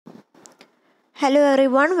Hello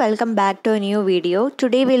everyone, welcome back to a new video.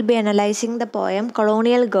 Today we'll be analyzing the poem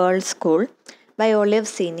Colonial Girls' School by Olive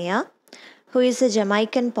Senior, who is a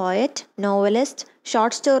Jamaican poet, novelist,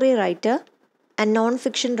 short story writer, and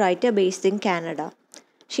non-fiction writer based in Canada.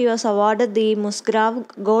 She was awarded the Musgrave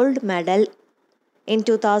Gold Medal in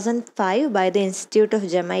 2005 by the Institute of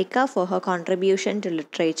Jamaica for her contribution to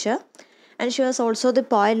literature, and she was also the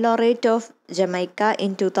Poet Laureate of Jamaica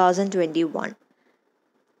in 2021.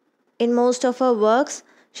 In most of her works,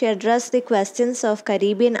 she addressed the questions of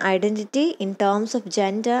Caribbean identity in terms of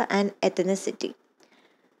gender and ethnicity.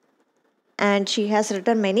 And she has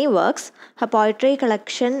written many works. Her poetry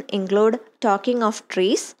collection include Talking of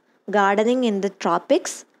Trees, Gardening in the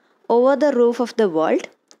Tropics, Over the Roof of the World,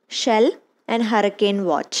 Shell, and Hurricane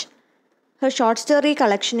Watch. Her short story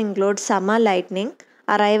collection includes Summer Lightning,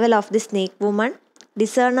 Arrival of the Snake Woman,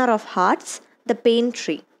 Discerner of Hearts, The Pain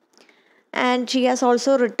Tree. And she has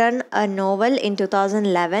also written a novel in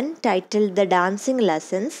 2011 titled The Dancing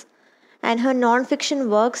Lessons, and her non-fiction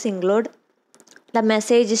works include The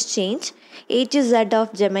Message is Change, A to Z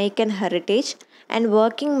of Jamaican Heritage, and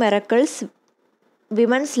Working Miracles,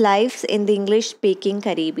 Women's Lives in the English-Speaking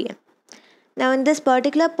Caribbean. Now in this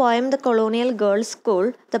particular poem, The Colonial Girls'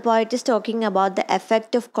 School, the poet is talking about the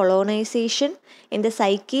effect of colonization in the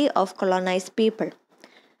psyche of colonized people,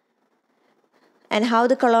 and how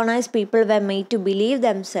the colonized people were made to believe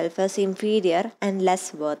themselves as inferior and less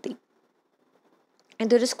worthy.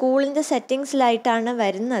 ഇതൊരു സ്കൂളിൻ്റെ സെറ്റിങ്സിലായിട്ടാണ്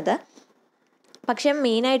വരുന്നത്. പക്ഷേ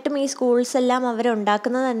മെയിനായിട്ടും ഈ schools എല്ലാം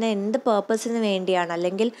അവരുണ്ടാക്കുന്നത് തന്നെ എന്ത് പേർപ്പസിന് വേണ്ടിയാണ്,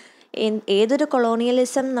 അല്ലെങ്കിൽ ഏതൊരു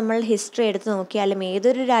കൊളോണിയലിസം നമ്മൾ ഹിസ്റ്ററി എടുത്ത് നോക്കിയാലും,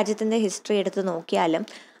 ഏതൊരു രാജ്യത്തിൻ്റെ ഹിസ്റ്ററി എടുത്ത് നോക്കിയാലും,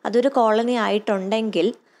 അതൊരു കോളനി ആയിട്ടുണ്ടെങ്കിൽ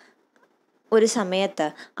ഒരു സമയത്ത്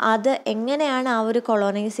അത് എങ്ങനെയാണ് ആ ഒരു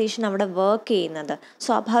കൊളോണൈസേഷൻ അവിടെ വർക്ക് ചെയ്യുന്നത്.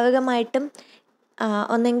 സ്വാഭാവികമായിട്ടും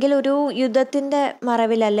ഒന്നെങ്കിൽ ഒരു യുദ്ധത്തിൻ്റെ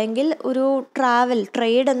മറവിൽ, അല്ലെങ്കിൽ ഒരു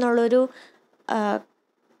ട്രേഡ് എന്നുള്ളൊരു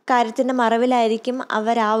കാര്യത്തിൻ്റെ മറവിലായിരിക്കും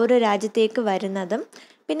അവർ ആ ഒരു രാജ്യത്തേക്ക് വരുന്നതും.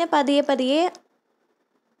 പിന്നെ പതിയെ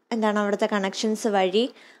അവിടുത്തെ കണക്ഷൻസ് വഴി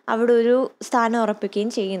അവിടെ ഒരു സ്ഥാനം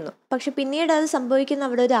ഉറപ്പിക്കുകയും ചെയ്യുന്നു. പക്ഷെ പിന്നീട് അത് സംഭവിക്കുന്ന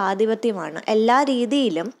അവിടെ ഒരു ആധിപത്യമാണ്. എല്ലാ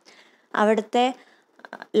രീതിയിലും അവിടുത്തെ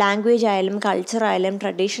ലാംഗ്വേജ് ആയാലും കൾച്ചറായാലും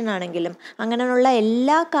ട്രഡീഷൻ ആണെങ്കിലും അങ്ങനെയുള്ള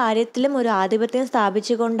എല്ലാ കാര്യത്തിലും ഒരു ആധിപത്യം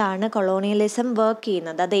സ്ഥാപിച്ചുകൊണ്ടാണ് കൊളോണിയലിസം വർക്ക്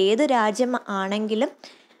ചെയ്യുന്നത്. അത് ഏത് രാജ്യം ആണെങ്കിലും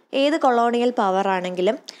ഏത് കൊളോണിയൽ പവർ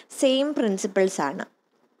ആണെങ്കിലും സെയിം പ്രിൻസിപ്പിൾസ് ആണ്.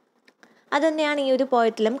 അതുതന്നെയാണ് ഈ ഒരു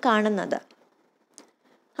പോയത്തിലും കാണുന്നത്.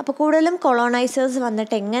 അപ്പോൾ കൂടുതലും കൊളോണൈസേഴ്സ്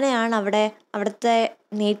വന്നിട്ട് എങ്ങനെയാണ് അവിടുത്തെ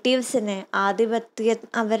നേറ്റീവ്സിനെ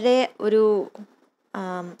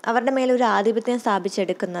അവരുടെ മേലൊരു ആധിപത്യം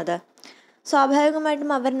സ്ഥാപിച്ചെടുക്കുന്നത്.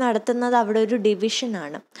 സ്വാഭാവികമായിട്ടും അവർ നടത്തുന്നത് അവിടെ ഒരു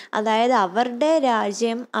ഡിവിഷനാണ്. അതായത് അവരുടെ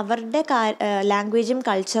രാജ്യം, അവരുടെ ലാംഗ്വേജും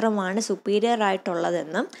കൾച്ചറുമാണ് സുപ്പീരിയർ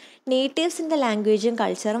ആയിട്ടുള്ളതെന്നും നേറ്റീവ്സിൻ്റെ ലാംഗ്വേജും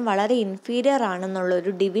കൾച്ചറും വളരെ ഇൻഫീരിയർ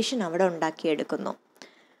ആണെന്നുള്ളൊരു ഡിവിഷൻ അവിടെ ഉണ്ടാക്കിയെടുക്കുന്നു.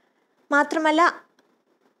 മാത്രമല്ല,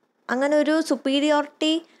 അങ്ങനെ ഒരു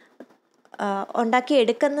സുപ്പീരിയോറിറ്റി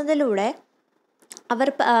ഉണ്ടാക്കിയെടുക്കുന്നതിലൂടെ അവർ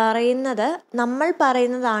പറയുന്നത് നമ്മൾ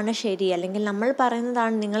പറയുന്നതാണ് ശരി, അല്ലെങ്കിൽ നമ്മൾ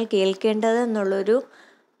പറയുന്നതാണ് നിങ്ങൾ കേൾക്കേണ്ടത് എന്നുള്ളൊരു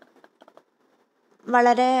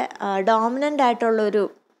വളരെ ഡോമിനൻ്റ് ആയിട്ടുള്ളൊരു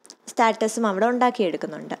സ്റ്റാറ്റസും അവിടെ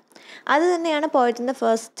ഉണ്ടാക്കിയെടുക്കുന്നുണ്ട്. അത് തന്നെയാണ് പോയറ്റിൻ്റെ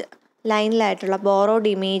ഫസ്റ്റ് ലൈനിലായിട്ടുള്ള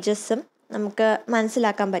ബോറോഡ് ഇമേജസും നമുക്ക്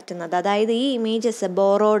മനസ്സിലാക്കാൻ പറ്റുന്നത്. അതായത് ഈ ഇമേജസ്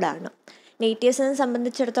ബോറോഡാണ്. നേറ്റീവ്സിനെ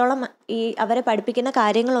സംബന്ധിച്ചിടത്തോളം അവരെ പഠിപ്പിക്കുന്ന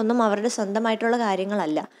കാര്യങ്ങളൊന്നും അവരുടെ സ്വന്തമായിട്ടുള്ള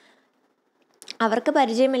കാര്യങ്ങളല്ല. അവർക്ക്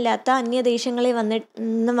പരിചയമില്ലാത്ത അന്യദേശങ്ങളിൽ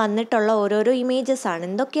വന്നിട്ടുള്ള ഓരോരോ ഇമേജസാണ്.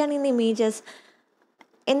 എന്തൊക്കെയാണ് ഈ ഇമേജസ്,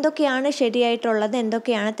 എന്തൊക്കെയാണ് ശരിയായിട്ടുള്ളത്,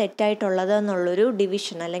 എന്തൊക്കെയാണ് തെറ്റായിട്ടുള്ളത് എന്നുള്ളൊരു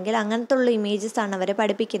ഡിവിഷൻ, അല്ലെങ്കിൽ അങ്ങനത്തെ ഉള്ള ഇമേജസാണ് അവരെ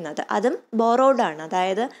പഠിപ്പിക്കുന്നത്. അതും ബോറോഡാണ്.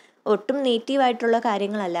 അതായത് ഒട്ടും നേറ്റീവായിട്ടുള്ള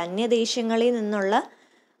കാര്യങ്ങളല്ല, അന്യദേശങ്ങളിൽ നിന്നുള്ള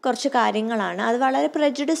കുറച്ച് കാര്യങ്ങളാണ്. അത് വളരെ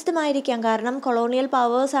പ്രജുഡിസ്ഡുമായിരിക്കാം. കാരണം കൊളോണിയൽ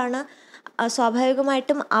പവേഴ്സാണ്.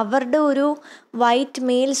 സ്വാഭാവികമായിട്ടും അവരുടെ ഒരു വൈറ്റ്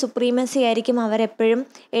മെയിൽ സുപ്രീമസി ആയിരിക്കും അവരെപ്പോഴും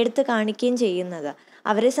എടുത്ത് കാണിക്കുകയും ചെയ്യുന്നത്.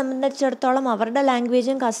 അവരെ സംബന്ധിച്ചിടത്തോളം അവരുടെ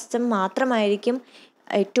ലാംഗ്വേജും കസ്റ്റം മാത്രമായിരിക്കും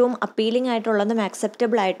ഏറ്റവും അപ്പീലിംഗ് ആയിട്ടുള്ളതും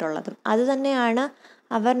ആക്സെപ്റ്റബിൾ ആയിട്ടുള്ളതും. അതുതന്നെയാണ്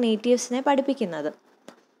അവർ നേറ്റീവ്സിനെ പഠിപ്പിക്കുന്നത്.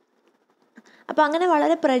 അപ്പോൾ അങ്ങനെ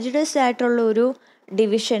വളരെ പ്രജുഡിസ്ഡ് ആയിട്ടുള്ള ഒരു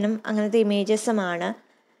ഡിവിഷനും അങ്ങനത്തെ ഇമേജസുമാണ്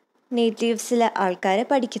നേറ്റീവ്സിലെ ആൾക്കാരെ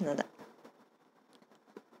പഠിക്കുന്നത്.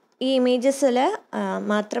 ഈ ഇമേജസിൽ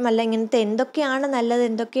മാത്രമല്ല, ഇങ്ങനത്തെ എന്തൊക്കെയാണ് നല്ലത്,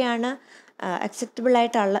 എന്തൊക്കെയാണ് അക്സെപ്റ്റബിൾ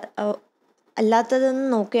ആയിട്ടുള്ള അല്ലാത്തതെന്ന്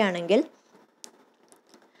നോക്കുകയാണെങ്കിൽ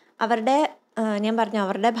ഞാൻ പറഞ്ഞു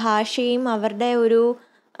അവരുടെ ഭാഷയും അവരുടെ ഒരു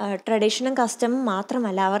ട്രഡീഷനും കസ്റ്റമും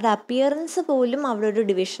മാത്രമല്ല, അവരുടെ അപ്പിയറൻസ് പോലും അവിടെ ഒരു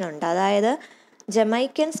ഡിവിഷനുണ്ട്. അതായത്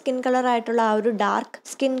ജമൈക്കൻ സ്കിൻ കളറായിട്ടുള്ള ആ ഒരു ഡാർക്ക്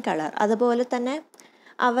സ്കിൻ കളർ, അതുപോലെ തന്നെ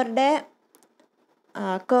അവരുടെ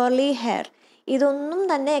കേർലി ഹെയർ, ഇതൊന്നും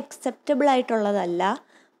തന്നെ അക്സെപ്റ്റബിൾ ആയിട്ടുള്ളതല്ല.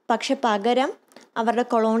 പക്ഷെ പകരം അവരുടെ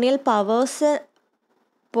കൊളോണിയൽ പവേഴ്സ്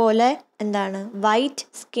പോലെ വൈറ്റ്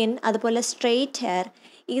സ്കിൻ, അതുപോലെ സ്ട്രെയിറ്റ് ഹെയർ,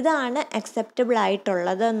 ഇതാണ് അക്സെപ്റ്റബിൾ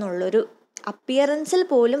ആയിട്ടുള്ളത് എന്നുള്ളൊരു അപ്പിയറൻസിൽ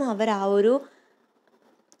പോലും അവർ ആ ഒരു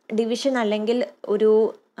ഡിവിഷൻ അല്ലെങ്കിൽ ഒരു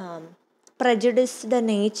പ്രജുഡിസ്ഡ്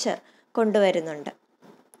നേച്ചർ കൊണ്ടുവരുന്നുണ്ട്.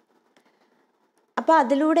 അപ്പോൾ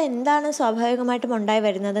അതിലൂടെ എന്താണ് സ്വാഭാവികമായിട്ടും ഉണ്ടായി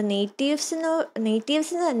വരുന്നത്?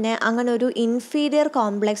 നേറ്റീവ്സിന് തന്നെ അങ്ങനെ ഒരു ഇൻഫീരിയർ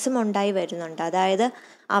കോംപ്ലക്സും ഉണ്ടായി വരുന്നുണ്ട്. അതായത്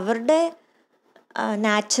അവരുടെ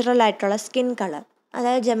നാച്ചുറൽ ആയിട്ടുള്ള സ്കിൻ കളർ,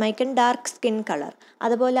 അതായത് ജമൈക്കൻ ഡാർക്ക് സ്കിൻ കളർ,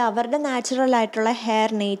 അതുപോലെ അവരുടെ നാച്ചുറൽ ആയിട്ടുള്ള ഹെയർ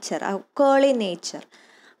നേച്ചർ, കേളി നേച്ചർ,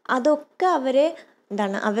 അതൊക്കെ അവരെ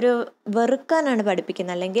അവർ വെറുക്കാനാണ്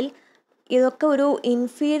പഠിപ്പിക്കുന്നത്. അല്ലെങ്കിൽ ഇതൊക്കെ ഒരു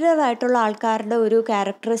ഇൻഫീരിയർ ആയിട്ടുള്ള ആൾക്കാരുടെ ഒരു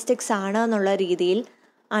ക്യാരക്ടറിസ്റ്റിക്സ് ആണ് എന്നുള്ള രീതിയിൽ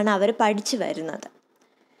ആണ് അവർ പഠിച്ചു വരുന്നത്.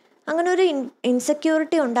 അങ്ങനെ ഒരു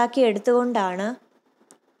ഇൻസെക്യൂരിറ്റി ഉണ്ടാക്കി എടുത്തുകൊണ്ടാണ്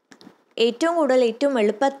ഏറ്റവും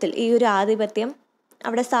എളുപ്പത്തിൽ ഈ ഒരു ആധിപത്യം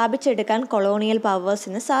അവിടെ സ്ഥാപിച്ചെടുക്കാൻ കൊളോണിയൽ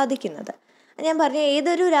പവേഴ്സിന് സാധിക്കുന്നത്. ഞാൻ പറഞ്ഞ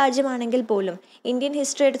ഏതൊരു രാജ്യമാണെങ്കിൽ പോലും, ഇന്ത്യൻ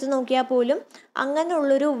ഹിസ്റ്ററി എടുത്ത് നോക്കിയാൽ പോലും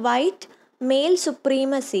അങ്ങനെയുള്ളൊരു വൈറ്റ് മെയിൽ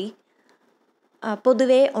സുപ്രീമസി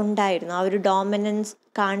പൊതുവേ ഉണ്ടായിരുന്നു. ആ ഒരു ഡോമിനൻസ്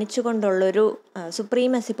കാണിച്ചുകൊണ്ടുള്ളൊരു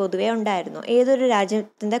സുപ്രീമസി പൊതുവേ ഉണ്ടായിരുന്നു ഏതൊരു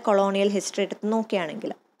രാജ്യത്തിൻ്റെ കൊളോണിയൽ ഹിസ്റ്ററി എടുത്ത്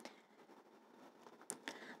നോക്കുകയാണെങ്കിൽ.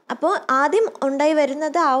 അപ്പോൾ ആദ്യം ഉണ്ടായി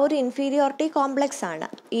വരുന്നത് ആ ഒരു ഇൻഫീരിയോറിറ്റി കോംപ്ലക്സ് ആണ്.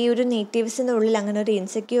 ഈ ഒരു നേറ്റീവ്സിൻ്റെ ഉള്ളിൽ അങ്ങനെ ഒരു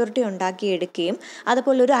ഇൻസെക്യൂരിറ്റി ഉണ്ടാക്കിയെടുക്കുകയും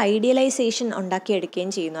അതുപോലെ ഒരു ഐഡിയലൈസേഷൻ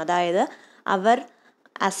ഉണ്ടാക്കിയെടുക്കുകയും ചെയ്യുന്നു. അതായത് അവർ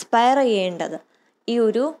അസ്പയർ ചെയ്യേണ്ടത് ഈ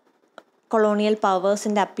ഒരു കൊളോണിയൽ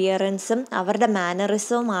പവേഴ്സിൻ്റെ അപ്പിയറൻസും അവരുടെ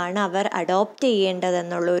മാനറിസവുമാണ് അവർ അഡോപ്റ്റ്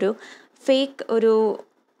ചെയ്യേണ്ടതെന്നുള്ളൊരു ഫേക്ക്, ഒരു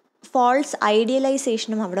ഫോൾസ്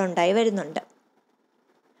ഐഡിയലൈസേഷനും അവിടെ ഉണ്ടായി വരുന്നുണ്ട്.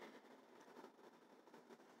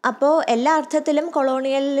 അപ്പോൾ എല്ലാ അർത്ഥത്തിലും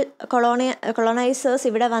കൊളോണൈസേഴ്സ്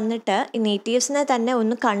ഇവിടെ വന്നിട്ട് ഈ നേറ്റീവ്സിനെ തന്നെ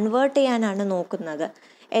ഒന്ന് കൺവേർട്ട് ചെയ്യാനാണ് നോക്കുന്നത്.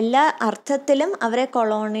 എല്ലാ അർത്ഥത്തിലും അവരെ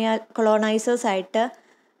കൊളോണൈസേഴ്സായിട്ട്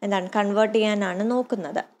കൺവേർട്ട് ചെയ്യാനാണ്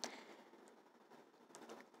നോക്കുന്നത്.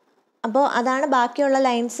 അപ്പോൾ അതാണ് ബാക്കിയുള്ള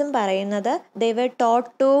ലൈൻസും പറയുന്നത്. ദേ വർ taught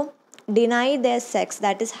to deny there sex,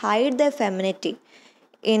 that is hide there femininity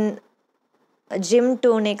in gym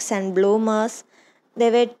ടൂണിക്സ് and bloomers. They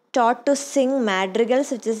were taught to sing madrigals,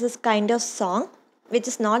 which is this kind of song which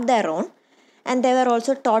is not their own, and they were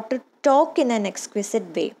also taught to talk in an exquisite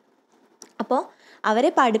way. അപ്പോൾ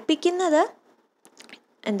അവരെ പഠിപ്പിക്കുന്നത്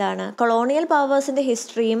colonial പവേഴ്സിൻ്റെ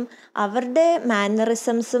ഹിസ്റ്ററിയും അവരുടെ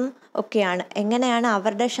മാനറിസംസും ഒക്കെയാണ്. എങ്ങനെയാണ്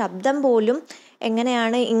അവരുടെ ശബ്ദം പോലും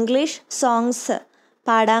എങ്ങനെയാണ് ഇംഗ്ലീഷ് സോങ്സ്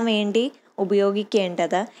പാടാൻ വേണ്ടി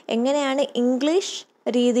ഉപയോഗിക്കേണ്ടത്, എങ്ങനെയാണ് ഇംഗ്ലീഷ്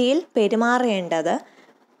രീതിയിൽ പെരുമാറേണ്ടത്,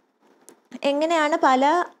 എങ്ങനെയാണ് പല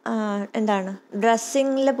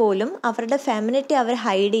ഡ്രസ്സിങ്ങിൽ പോലും അവരുടെ ഫെമിനിറ്റി അവർ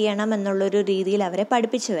ഹൈഡ് ചെയ്യണം എന്നുള്ളൊരു രീതിയിൽ അവരെ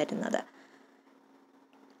പഠിപ്പിച്ചു വരുന്നത്.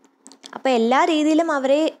 അപ്പോൾ എല്ലാ രീതിയിലും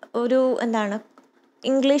അവരെ ഒരു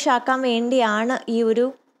ഇംഗ്ലീഷ് ആക്കാൻ വേണ്ടിയാണ് ഈ ഒരു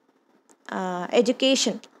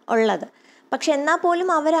എഡ്യൂക്കേഷൻ ഉള്ളത്. പക്ഷെ എന്നാൽ പോലും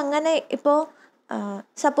അവരങ്ങനെ ഇപ്പോൾ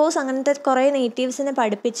സപ്പോസ് അങ്ങനത്തെ കുറേ നേറ്റീവ്സിനെ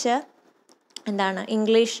പഠിപ്പിച്ച്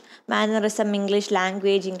English mannerism, English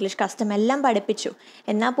language, English custom എല്ലാം പഠിപ്പിച്ചു.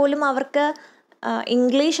 എന്നാൽ പോലും അവർക്ക്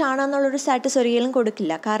ഇംഗ്ലീഷ് ആണെന്നുള്ളൊരു സ്റ്റാറ്റസ് ഒരിക്കലും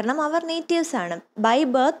കൊടുക്കില്ല. കാരണം അവർ നേറ്റീവ്സ് ആണ്, ബൈ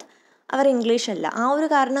ബർത്ത് അവർ ഇംഗ്ലീഷ് അല്ല. ആ ഒരു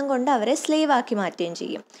കാരണം കൊണ്ട് അവരെ സ്ലേവ് ആക്കി മാറ്റുകയും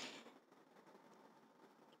ചെയ്യും.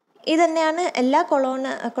 ഇതന്നെയാണ് എല്ലാ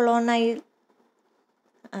കൊളോണൈൽ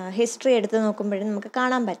ഹിസ്റ്ററി എടുത്ത് നോക്കുമ്പോഴും നമുക്ക്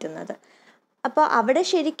കാണാൻ പറ്റുന്നത്. അപ്പോൾ അവിടെ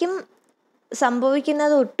ശരിക്കും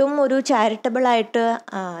സംഭവിക്കുന്നത് ഒട്ടും ഒരു ചാരിറ്റബിളായിട്ട്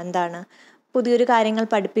പുതിയൊരു കാര്യങ്ങൾ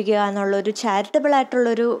പഠിപ്പിക്കുക എന്നുള്ളൊരു ചാരിറ്റബിൾ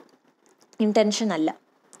ആയിട്ടുള്ളൊരു ഇൻറ്റൻഷൻ അല്ല.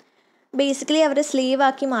 ബേസിക്കലി അവരെ സ്ലീവ്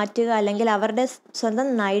ആക്കി മാറ്റുക, അല്ലെങ്കിൽ അവരുടെ സ്വന്തം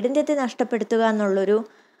ഐഡൻറ്റിറ്റി നഷ്ടപ്പെടുത്തുക എന്നുള്ളൊരു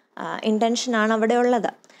ഇൻറ്റൻഷനാണ് അവിടെ ഉള്ളത്.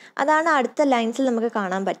 അതാണ് അടുത്ത ലൈൻസിൽ നമുക്ക്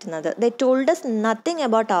കാണാൻ പറ്റുന്നത്. ദേ told us nothing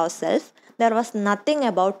about our self, there was nothing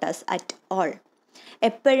about us at all.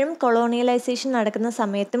 എപ്പോഴും കൊളോണിയലൈസേഷൻ നടക്കുന്ന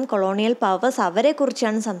സമയത്തും കൊളോണിയൽ പവേഴ്സ്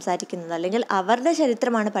അവരെക്കുറിച്ചാണ് സംസാരിക്കുന്നത്, അല്ലെങ്കിൽ അവരുടെ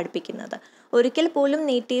ചരിത്രമാണ് പഠിപ്പിക്കുന്നത്. ഒരിക്കൽ പോലും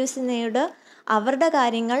നേറ്റീവ്സിനോട് അവരുടെ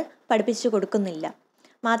കാര്യങ്ങൾ പഠിപ്പിച്ചു കൊടുക്കുന്നില്ല.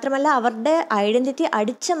 മാത്രമല്ല അവരുടെ ഐഡൻറ്റിറ്റി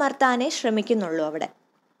അടിച്ചമർത്താനേ ശ്രമിക്കുന്നുള്ളൂ അവിടെ.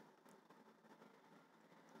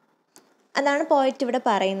 അതാണ് പോയിറ്റ് ഇവിടെ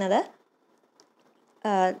പറയുന്നത്.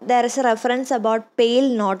 There is a reference about pale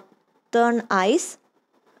northern eyes,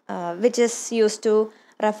 which is used to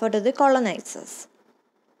refer to the colonizers.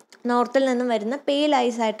 നോർത്തിൽ നിന്നും വരുന്ന പെയിൽ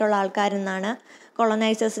ഐസ് ആയിട്ടുള്ള ആൾക്കാരെന്നാണ്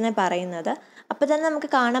കൊളോണൈസേഴ്സിനെ പറയുന്നത്. അപ്പോൾ തന്നെ നമുക്ക്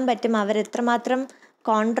കാണാൻ പറ്റും അവരെത്രമാത്രം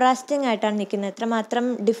കോൺട്രാസ്റ്റിംഗ് ആയിട്ടാണ് നിൽക്കുന്നത്, എത്രമാത്രം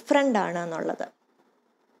ഡിഫറെൻ്റ് ആണ് എന്നുള്ളത്.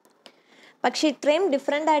 പക്ഷെ ഇത്രയും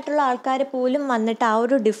ഡിഫറെൻ്റ് ആയിട്ടുള്ള ആൾക്കാർ പോലും വന്നിട്ട് ആ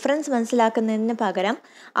ഒരു ഡിഫറൻസ് മനസ്സിലാക്കുന്നതിന് പകരം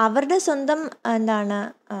അവരുടെ സ്വന്തം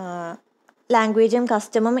ലാംഗ്വേജും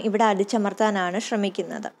കസ്റ്റമും ഇവിടെ അടിച്ചമർത്താനാണ്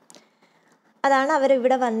ശ്രമിക്കുന്നത്. അതാണ്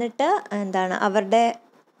അവരിവിടെ വന്നിട്ട് അവരുടെ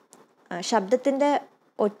ശബ്ദത്തിൻ്റെ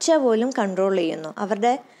ഒച്ച പോലും കൺട്രോൾ ചെയ്യുന്നു.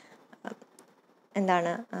 അവരുടെ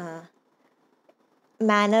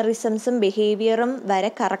മാനറിസംസും ബിഹേവിയറും വരെ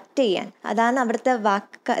കറക്റ്റ് ചെയ്യാൻ. അതാണ് അവിടുത്തെ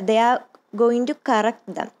വാക്ക്. They are going to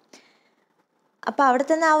correct dum. അപ്പോൾ അവിടെ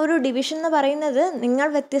തന്നെ ആ ഒരു ഡിവിഷൻ എന്ന് പറയുന്നത് നിങ്ങൾ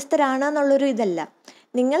വ്യത്യസ്തരാണ് എന്നുള്ളൊരു ഇതല്ല,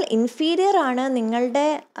 നിങ്ങൾ ഇൻഫീരിയർ ആണ്, നിങ്ങളുടെ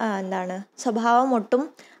സ്വഭാവം ഒട്ടും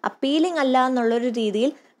അപ്പീലിംഗ് അല്ല എന്നുള്ളൊരു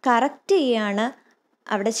രീതിയിൽ കറക്റ്റ് ചെയ്യാണ്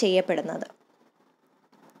അവിടെ ചെയ്യപ്പെടുന്നത്.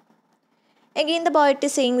 Again the poet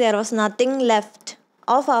is saying there was nothing left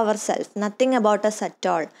of ourselves, nothing about us at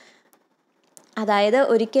all. അതായത്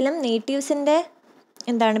ഒരിക്കലും നേറ്റീവ്സിൻ്റെ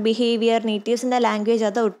ബിഹേവിയർ, നേറ്റീവ്സിൻ്റെ ലാംഗ്വേജ്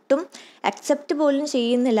അത് ഒട്ടും അക്സെപ്റ്റ് പോലും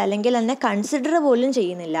ചെയ്യുന്നില്ല, അല്ലെങ്കിൽ അതിനെ കൺസിഡർ പോലും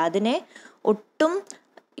ചെയ്യുന്നില്ല. അതിനെ ഒട്ടും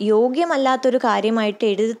യോഗ്യമല്ലാത്തൊരു കാര്യമായിട്ട്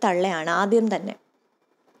എഴുതി തള്ളയാണ് ആദ്യം തന്നെ.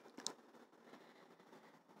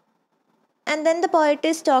 And then the poet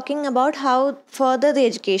is talking about how further the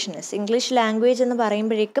education is. English language എന്ന്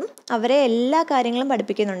പറയുമ്പോഴേക്കും അവരെ എല്ലാ കാര്യങ്ങളും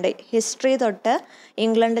പഠിപ്പിക്കുന്നുണ്ട്. ഹിസ്റ്ററി തൊട്ട്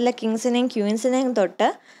ഇംഗ്ലണ്ടിലെ കിങ്സിനെയും ക്വീൻസിനെയും തൊട്ട്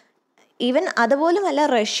ഈവൻ അതുപോലുമല്ല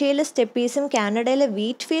റഷ്യയിലെ സ്റ്റെപ്പീസും കാനഡയിലെ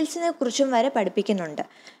വീറ്റ് ഫീൽഡ്സിനെ കുറിച്ചും വരെ പഠിപ്പിക്കുന്നുണ്ട്.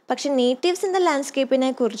 പക്ഷെ നേറ്റീവ്സിൻ്റെ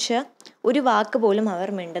ലാൻഡ്സ്കേപ്പിനെ കുറിച്ച് ഒരു വാക്ക് പോലും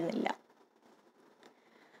അവർ മിണ്ടുന്നില്ല.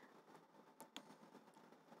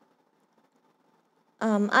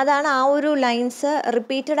 അതാണ് ആ ഒരു ലൈൻസ്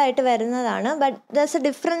റിപ്പീറ്റഡ് ആയിട്ട് വരുന്നതാണ്. ബട്ട് ദർസ് A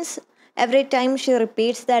difference every time she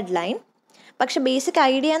repeats that line. പക്ഷെ ബേസിക്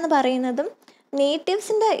ഐഡിയ എന്ന് പറയുന്നതും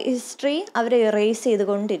നേറ്റീവ്സിൻ്റെ ഹിസ്റ്ററി അവർ ഇറേസ്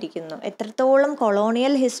ചെയ്തുകൊണ്ടിരിക്കുന്നു. എത്രത്തോളം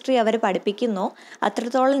കൊളോണിയൽ ഹിസ്റ്ററി അവർ പഠിപ്പിക്കുന്നോ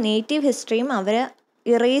അത്രത്തോളം നേറ്റീവ് ഹിസ്റ്ററിയും അവർ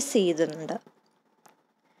ഇറേസ് ചെയ്യുന്നുണ്ട്.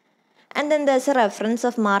 ആൻഡ് ദെൻ ദർസ് A reference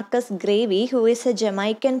of Marcus gravy, who is A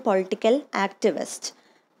Jamaican political activist.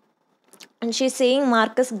 And she's saying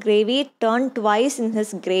Marcus Garvey turned twice in his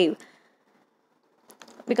grave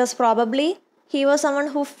because probably he was someone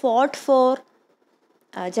who fought for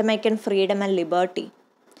Jamaican freedom and liberty.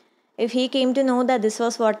 If he came to know that this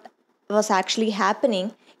was what was actually happening,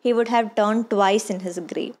 he would have turned twice in his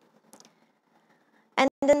grave. And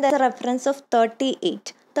then there's a reference of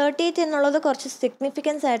 38. 38 എന്നുള്ളത് കുറച്ച്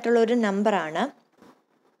significance ആയിട്ടുള്ള ഒരു നമ്പറാണ്.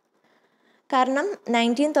 കാരണം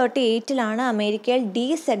 1938 അമേരിക്കയിൽ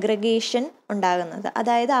ഡീസെഗ്രഗേഷൻ ഉണ്ടാകുന്നത്.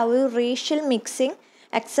 അതായത് ആ ഒരു റേഷ്യൽ മിക്സിങ്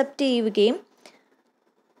അക്സെപ്റ്റ് ചെയ്യുകയും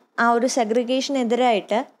ആ ഒരു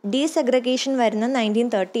സെഗ്രിഗേഷനെതിരായിട്ട് ഡീസെഗ്രഗേഷൻ വരുന്ന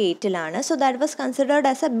 1938. So that was considered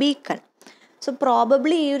as A beacon. So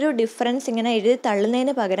probably ഈ ഒരു ഡിഫറൻസ് ഇങ്ങനെ എഴുതി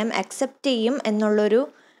തള്ളുന്നതിന് പകരം അക്സെപ്റ്റ് ചെയ്യും എന്നുള്ളൊരു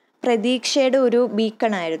പ്രതീക്ഷയുടെ ഒരു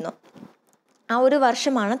ബീക്കൺ ആയിരുന്നു. ആ ഒരു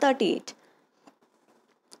വർഷമാണ് 38.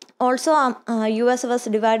 Also, US was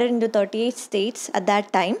divided into 38 states at that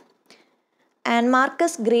time. And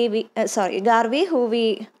Marcus Garvey, who we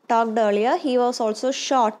talked earlier, he was also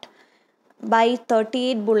shot by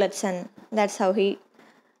 38 bullets and that's how he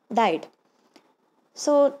died.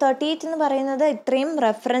 So 38 എന്ന് പറയുന്നത് ഇത്രയും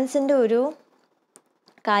റെഫറൻസിൻ്റെ ഒരു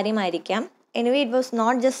കാര്യമായിരിക്കാം. Anyway, it was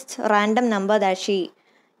not just random number that she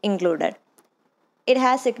included. It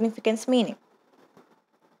has significance meaning.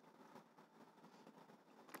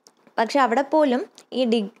 പക്ഷെ അവിടെ പോലും ഈ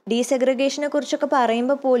ഡീസെഗ്രിഗേഷനെ കുറിച്ചൊക്കെ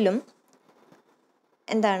പറയുമ്പോൾ പോലും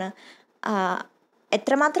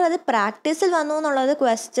എത്രമാത്രം അത് പ്രാക്ടീസിൽ വന്നു എന്നുള്ളത്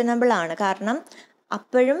ക്വസ്റ്റ്യനബിൾ ആണ്. കാരണം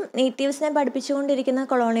അപ്പോഴും നേറ്റീവ്സിനെ പഠിപ്പിച്ചുകൊണ്ടിരിക്കുന്ന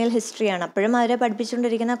കൊളോണിയൽ ഹിസ്റ്ററിയാണ്, അപ്പോഴും അവരെ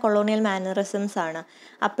പഠിപ്പിച്ചുകൊണ്ടിരിക്കുന്ന കൊളോണിയൽ മാനറിസംസ് ആണ്.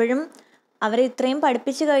 അപ്പോഴും അവരെ ഇത്രയും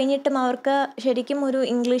പഠിപ്പിച്ചു കഴിഞ്ഞിട്ടും അവർക്ക് ശരിക്കും ഒരു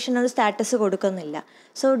ഇംഗ്ലീഷിനൊരു സ്റ്റാറ്റസ് കൊടുക്കുന്നില്ല.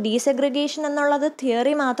 സോ ഡീസെഗ്രിഗേഷൻ എന്നുള്ളത്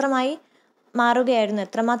തിയറി മാത്രമായി മാറുകയായിരുന്നു.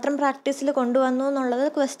 എത്രമാത്രം പ്രാക്ടീസിൽ കൊണ്ടുവന്നു എന്നുള്ളത്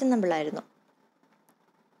ക്വസ്റ്റ്യനബിൾ ആയിരുന്നു.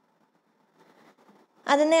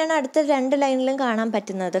 അതിനെയാണ് അടുത്ത 2 ലൈനിലും കാണാൻ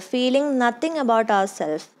പറ്റുന്നത്. Feeling nothing about our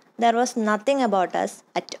self, there was nothing about us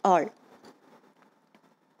at all.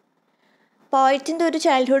 പോയിറ്റിൻ്റെ ഒരു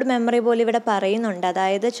ചൈൽഡ്ഹുഡ് മെമ്മറി പോലും ഇവിടെ പറയുന്നുണ്ട്.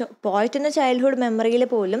 അതായത് പോയിറ്റിൻ്റെ ചൈൽഡ്ഹുഡ് മെമ്മറിയിൽ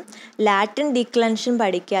പോലും ലാറ്റിൻ ഡീക്ലൻഷൻ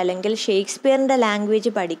പഠിക്കുക അല്ലെങ്കിൽ ഷേക്സ്പിയറിൻ്റെ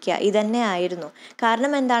ലാംഗ്വേജ് പഠിക്കുക ഇതന്നെ ആയിരുന്നു.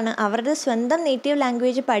 കാരണം അവരുടെ സ്വന്തം നേറ്റീവ്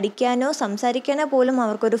ലാംഗ്വേജ് പഠിക്കാനോ സംസാരിക്കാനോ പോലും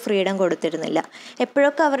അവർക്കൊരു ഫ്രീഡം കൊടുത്തിരുന്നില്ല.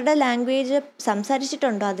 എപ്പോഴൊക്കെ അവരുടെ ലാംഗ്വേജ്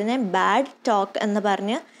സംസാരിച്ചിട്ടുണ്ടോ അതിനെ ബാഡ് ടോക്ക് എന്ന്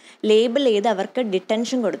പറഞ്ഞ് ലേബിൾ ചെയ്ത് അവർക്ക്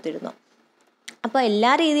ഡിറ്റൻഷൻ കൊടുത്തിരുന്നു. അപ്പോൾ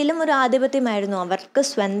എല്ലാ രീതിയിലും ഒരു ആധിപത്യമായിരുന്നു. അവർക്ക്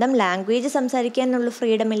സ്വന്തം ലാംഗ്വേജ് സംസാരിക്കാനുള്ള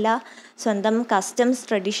ഫ്രീഡമില്ല, സ്വന്തം കസ്റ്റംസ്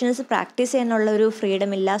ട്രഡീഷൻസ് പ്രാക്ടീസ് ചെയ്യാനുള്ള ഒരു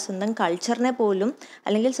ഫ്രീഡമില്ല, സ്വന്തം കൾച്ചറിനെ പോലും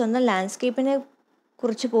അല്ലെങ്കിൽ സ്വന്തം ലാൻഡ്സ്കേപ്പിനെ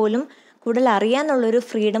കുറിച്ച് പോലും കൂടുതൽ അറിയാനുള്ളൊരു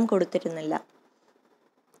ഫ്രീഡം കൊടുത്തിരുന്നില്ല.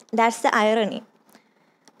 That's the irony.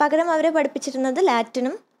 പകരം അവരെ പഠിപ്പിച്ചിരുന്നത്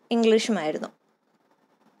ലാറ്റിനും ഇംഗ്ലീഷുമായിരുന്നു.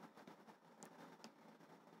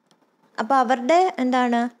 അപ്പോൾ അവരുടെ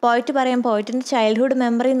പോയിറ്റിൻ്റെ ചൈൽഡ്ഹുഡ്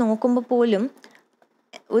മെമ്മറി നോക്കുമ്പോൾ പോലും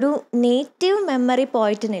ഒരു നേറ്റീവ് മെമ്മറി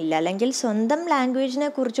പോയിറ്റിനില്ല. അല്ലെങ്കിൽ സ്വന്തം ലാംഗ്വേജിനെ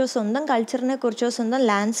കുറിച്ചോ സ്വന്തം കൾച്ചറിനെ കുറിച്ചോ സ്വന്തം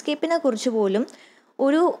ലാൻഡ്സ്കേപ്പിനെ കുറിച്ച് പോലും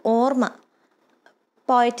ഒരു ഓർമ്മ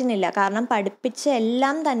പോയറ്റിനില്ല. കാരണം പഠിപ്പിച്ച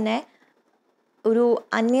എല്ലാം തന്നെ ഒരു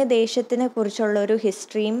അന്യദേശത്തിനെ കുറിച്ചുള്ള ഒരു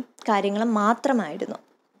ഹിസ്റ്ററിയും കാര്യങ്ങളും മാത്രമായിരുന്നു.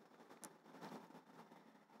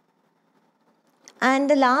 And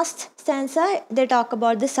the last stanza they talk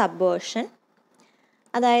about the subversion.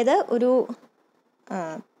 അതായത്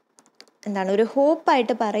ഒരു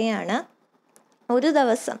ഹോപ്പായിട്ട് പറയാണ്, ഒരു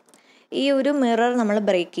ദിവസം ഈ ഒരു മിറർ നമ്മൾ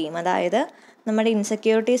ബ്രേക്ക് ചെയ്യും. അതായത് നമ്മുടെ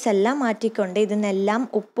ഇൻസെക്യൂരിറ്റീസ് എല്ലാം മാറ്റിക്കൊണ്ട് ഇതിനെല്ലാം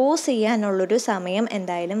ഒപ്പോസ് ചെയ്യാനുള്ളൊരു സമയം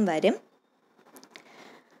എന്തായാലും വരും.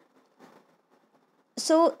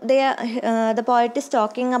 So the poet is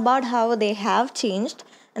talking about how they have changed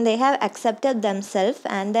and they have accepted themselves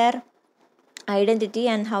and their identity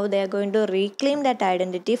and how they are going to reclaim that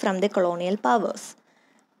identity from the colonial powers.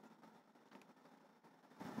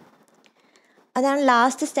 അതാണ്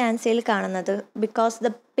last സ്റ്റാൻസയിൽ കാണുന്നത്. Because the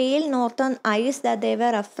pale northern ice that they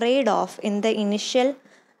were afraid of in the initial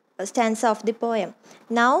stanza of the poem,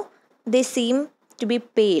 now they seam to B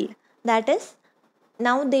pale. That is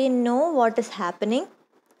now they know what is happening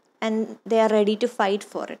and they are ready to fight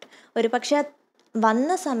for it. ഒരു പക്ഷേ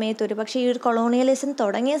വന്ന സമയത്ത്, ഒരു പക്ഷേ ഈ ഒരു colonialism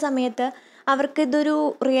തുടങ്ങിയ സമയത്ത് അവർക്കിതൊരു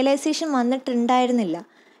റിയലൈസേഷൻ വന്നിട്ടുണ്ടായിരുന്നില്ല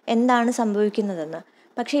എന്താണ് സംഭവിക്കുന്നതെന്ന്.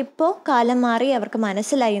 പക്ഷേ ഇപ്പോൾ കാലം മാറി അവർക്ക്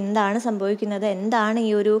മനസ്സിലായി എന്താണ് സംഭവിക്കുന്നത്, എന്താണ് ഈ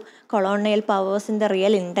ഒരു കൊളോണിയൽ പവേഴ്സിൻ്റെ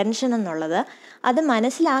റിയൽ ഇൻറ്റൻഷൻ എന്നുള്ളത്. അത്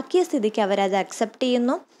മനസ്സിലാക്കിയ സ്ഥിതിക്ക് അവരത് അക്സെപ്റ്റ്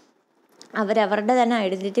ചെയ്യുന്നു. അവരവരുടെ തന്നെ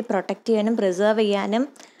ഐഡൻറ്റിറ്റി പ്രൊട്ടക്റ്റ് ചെയ്യാനും പ്രിസർവ് ചെയ്യാനും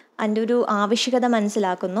അതിൻ്റെ ഒരു ആവശ്യകത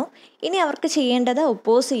മനസ്സിലാക്കുന്നു. ഇനി അവർക്ക് ചെയ്യേണ്ടത്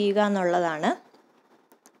ഒപ്പോസ് ചെയ്യുക എന്നുള്ളതാണ്.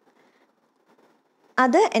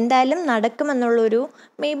 അത് എന്തായാലും നടക്കുമെന്നുള്ളൊരു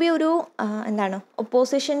മേ ബി ഒരു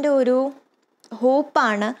ഒപ്പോസിഷൻ്റെ ഒരു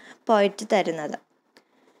ഹോപ്പാണ് പോയറ്റ് തരുന്നത്.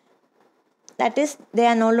 That is they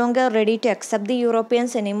are no ലോnger ready to accept the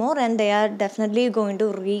Europeans anymore and they are definitely going to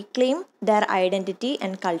reclaim their identity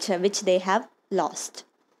and culture which they have lost.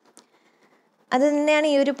 അത് തന്നെയാണ്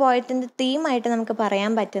ഈ ഒരു പോയറ്റിൻ്റെ തീമായിട്ട് നമുക്ക്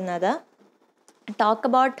പറയാൻ പറ്റുന്നത്. Talk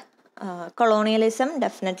about colonialism.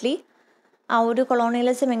 ഡെഫിനറ്റ്ലി ആ ഒരു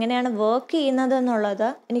കൊളോണിയലിസം എങ്ങനെയാണ് വർക്ക് ചെയ്യുന്നത് എന്നുള്ളത്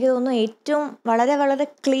എനിക്ക് തോന്നുന്നു ഏറ്റവും വളരെ വളരെ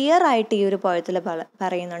ക്ലിയർ ആയിട്ട് ഈ ഒരു പോയത്തിൽ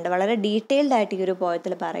പറയുന്നുണ്ട്, വളരെ ഡീറ്റെയിൽഡ് ആയിട്ട് ഈ ഒരു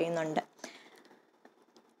പോയത്തിൽ പറയുന്നുണ്ട്.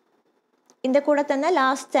 ഇതിൻ്റെ കൂടെ തന്നെ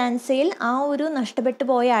ലാസ്റ്റ് സ്റ്റാൻസയിൽ ആ ഒരു നഷ്ടപ്പെട്ടു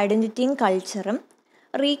പോയ ഐഡൻറ്റിറ്റിയും കൾച്ചറും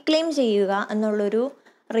റീക്ലെയിം ചെയ്യുക എന്നുള്ളൊരു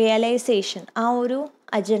റിയലൈസേഷൻ, ആ ഒരു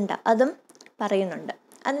അജണ്ട അതും പറയുന്നുണ്ട്.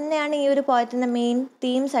 അത് തന്നെയാണ് ഈ ഒരു പോയറ്റിൻ്റെ മെയിൻ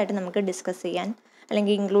തീംസ് ആയിട്ട് നമുക്ക് ഡിസ്കസ് ചെയ്യാൻ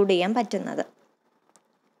അല്ലെങ്കിൽ ഇൻക്ലൂഡ് ചെയ്യാൻ പറ്റുന്നത്.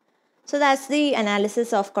 So that's the analysis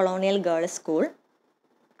of Colonial Girls' School.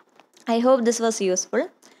 I hope this was useful.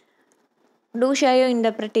 Do share your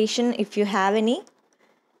interpretation if you have any,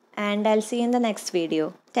 and I'll see you in the next video.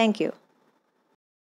 Thank you.